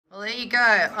There you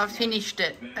go. I've finished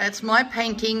it. It's my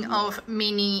painting of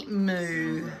Minnie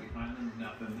Moo.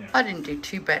 I didn't do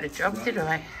too bad a job, did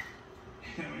I?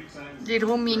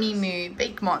 Little Minnie Moo.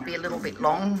 Beak might be a little bit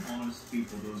long.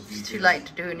 It's too late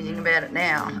to do anything about it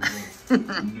now.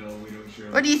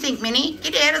 What do you think, Minnie?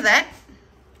 Get out of that.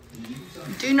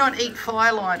 Do not eat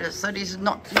firelighters. That is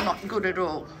not good at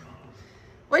all.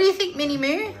 What do you think, Minnie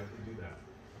Moo?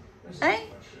 Hey?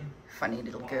 Funny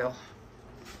little girl.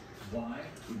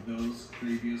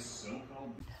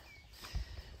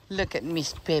 Look at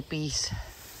Miss Peppy's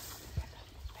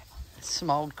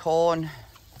smoked corn.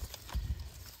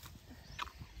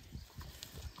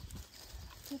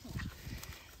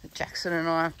 Jackson and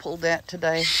I have pulled out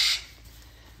today.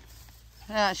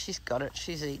 Ah, she's got it.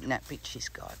 She's eating that bit she's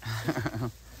got.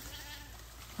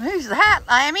 Who's that,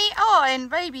 Lammy? Oh, and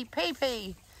baby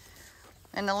Pee-Pee.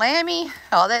 And the Lammy.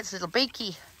 Oh, that's little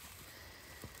Beaky.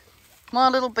 My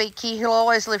little Beaky, who'll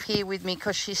always live here with me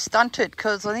because she's stunted.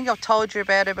 Because I think I've told you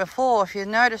about her before. If you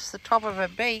notice the top of her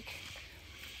beak,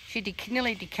 she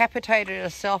nearly decapitated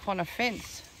herself on a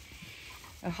fence.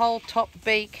 Her whole top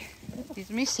beak is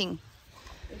missing.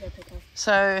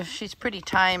 So she's pretty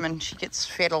tame and she gets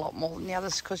fed a lot more than the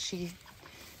others because she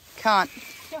can't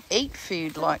eat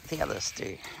food like the others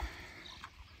do.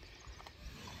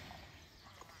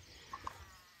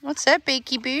 What's that,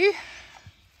 Beaky Boo?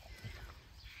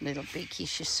 Little Beaky,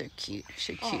 she's so cute.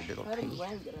 She's a cute little piggy.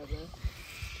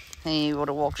 He would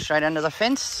have walked straight under the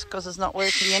fence because it's not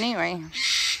working anyway.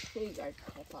 Here you go,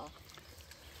 Pepper.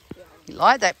 You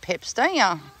like that, Peps, don't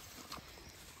you?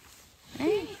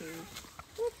 Hey?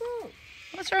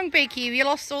 What's wrong, Beaky? Have you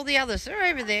lost all the others? They're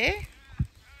over there.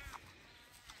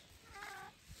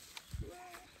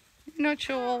 Not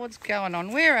sure what's going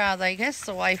on. Where are they? That's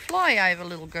the way. Fly over,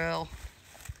 little girl.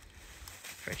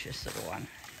 Precious little one.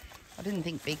 I didn't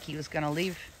think Beaky was going to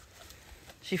live.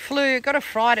 She got a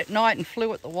fright at night and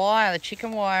flew at the wire, the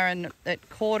chicken wire, and it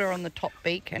caught her on the top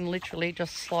beak and literally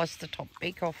just sliced the top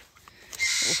beak off.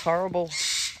 It was horrible.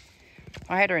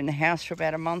 I had her in the house for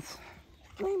about a month.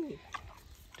 Amy,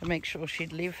 to make sure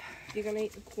she'd live. you're going to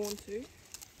eat the corn too?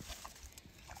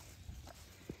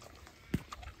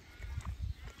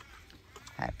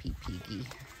 Happy piggy.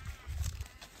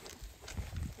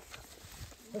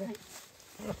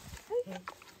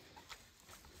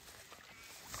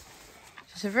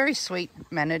 She's a very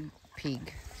sweet-mannered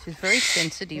pig. She's very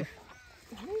sensitive.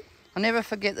 I'll never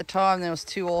forget the time there was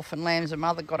 2 orphan lambs. A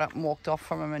mother got up and walked off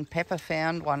from them and Pepper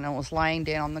found one and was laying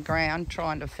down on the ground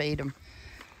trying to feed them.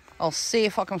 I'll see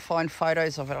if I can find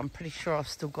photos of it. I'm pretty sure I've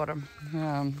still got them.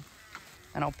 And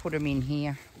I'll put them in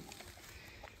here.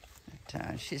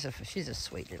 But, she's a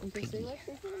sweet little piggy.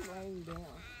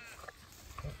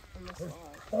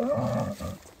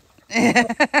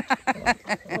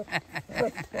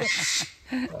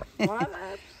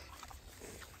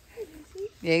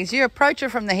 Yeah, because you approach her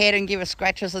from the head and give her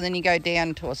scratches and then you go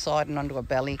down to her side and onto her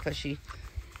belly because she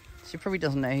probably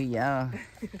doesn't know who you are.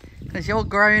 Because you're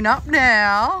grown up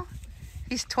now.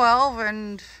 He's 12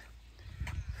 and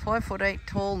 5'8"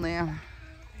 tall now.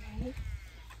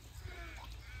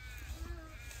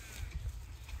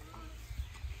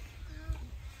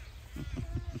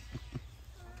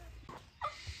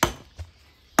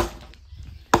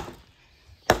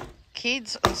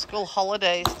 Kids on school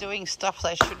holidays doing stuff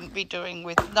they shouldn't be doing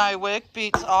with no work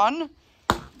boots on.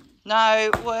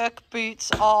 No work boots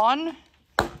on.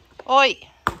 Oi!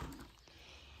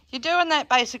 You're doing that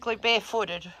basically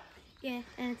barefooted. Yeah,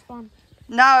 and it's fun.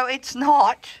 No, it's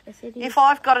not. Yes, it is. If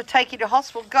I've got to take you to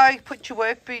hospital, go put your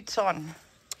work boots on.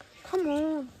 Come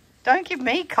on. Don't give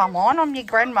me come on. I'm your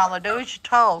grandmother. Do as you're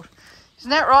told.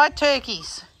 Isn't that right,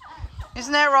 turkeys?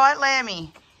 Isn't that right,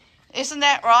 Lammy? Isn't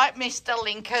that right, Mr.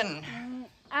 Lincoln?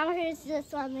 I'll use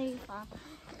this one, Eva.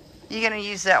 You're going to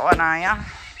use that one, are you?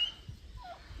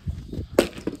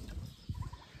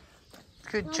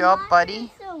 Good job,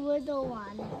 buddy. It's a little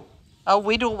one. A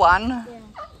whittle one? Yeah.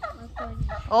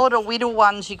 All the whittle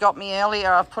ones you got me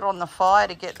earlier I put on the fire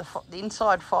to get the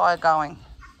inside fire going.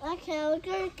 Okay, I'll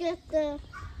go get the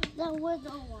little one.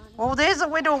 Well, there's a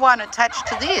whittle one attached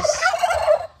to this.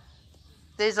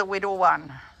 There's a whittle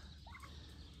one.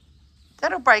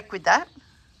 That'll break with that.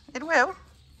 It will.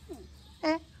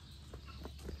 Yeah.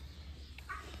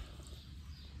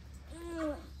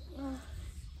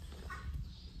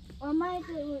 I might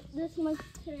do this much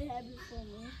too heavy for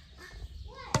me.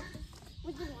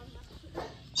 Which one?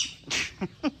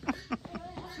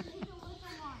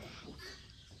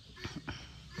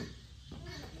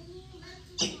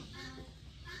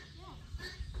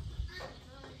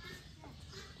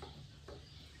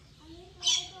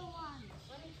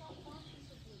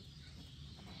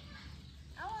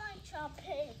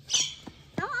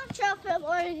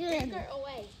 Logan. Go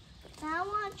away. I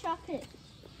want to chop it.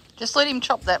 Just let him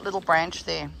chop that little branch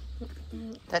there.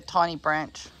 That tiny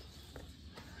branch.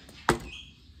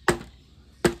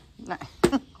 No.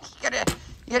 you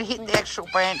gotta hit the actual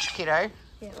branch, kiddo.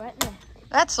 Yeah, right there.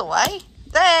 That's the way.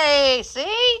 There,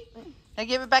 see? Now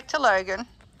give it back to Logan.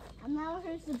 And now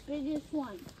here's the biggest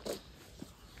one.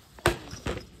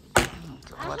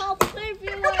 God. I'll prove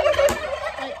you Logan.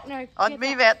 Wait, no. I'd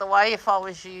move out the way if I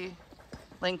was you,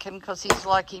 Lincoln, because he's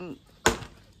like him,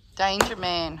 danger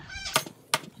man.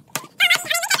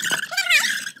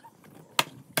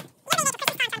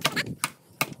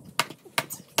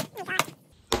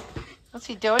 What's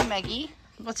he doing, Maggie?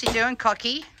 What's he doing,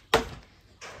 Cocky?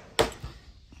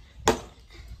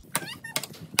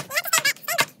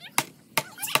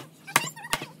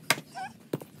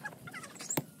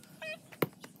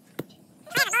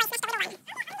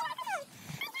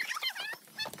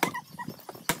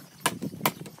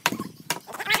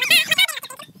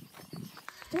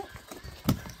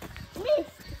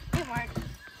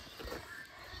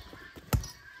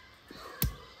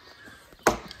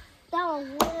 That was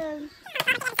weird.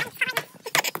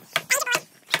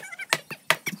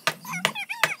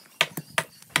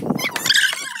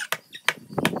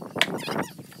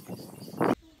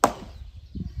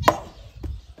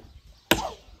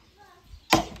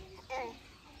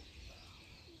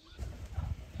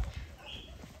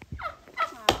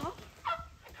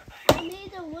 I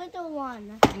need the little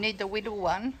one. You need the whittle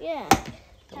one? Yeah.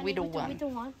 The whittle one.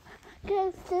 one.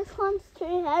 Because this one's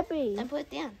too heavy. And put it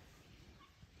down.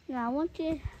 Yeah, I want to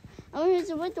use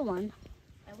the little one.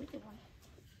 I with the one.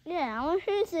 Yeah, I want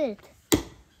to use it.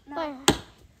 No. But, no.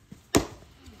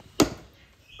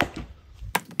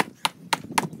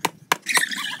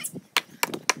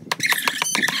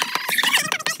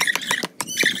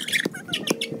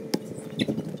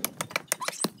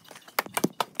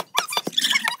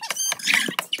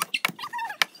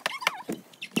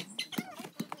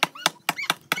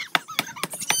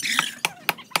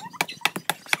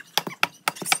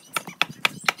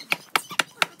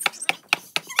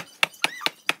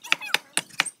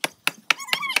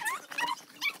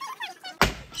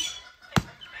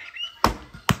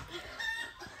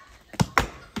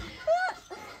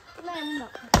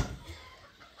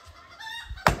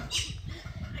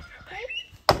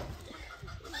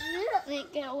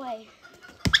 Get away.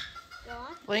 Go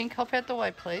on. Link, hop out the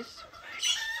way, please.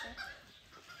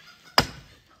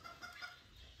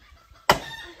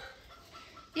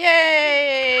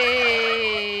 Yay!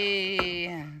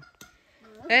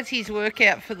 That's his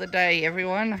workout for the day,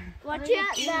 everyone. Watch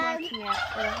out, Dad.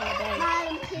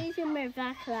 Madam, please move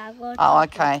back. Oh,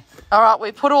 okay. All right,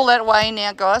 we put all that away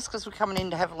now, guys, because we're coming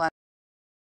in to have lunch.